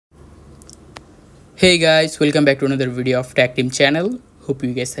Hey guys, welcome back to another video of Tech Team channel. Hope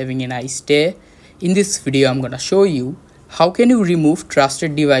you guys having a nice day. In this video I'm gonna show you how can you remove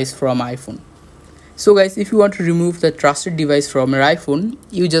trusted device from iPhone. So guys, if you want to remove the trusted device from your iPhone,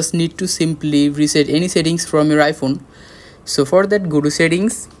 you just need to simply reset any settings from your iPhone. So for that, go to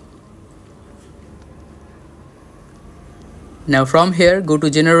settings. Now from here, go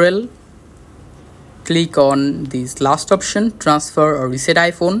to general, click on this last option, transfer or reset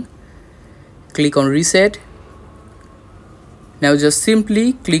iPhone. Click on reset. Now just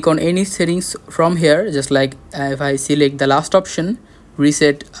simply click on any settings from here, just like if I select the last option,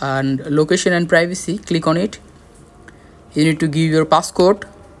 reset and location and privacy, click on it. You need to give your passcode.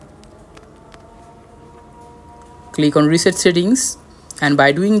 Click on reset settings, and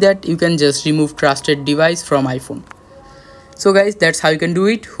by doing that you can just remove trusted device from iPhone. So guys, that's how you can do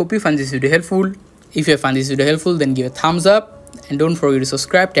it. Hope you find this video helpful. If you find this video helpful, then give a thumbs up and don't forget to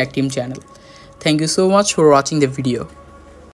subscribe to Tech Team channel. Thank you so much for watching the video.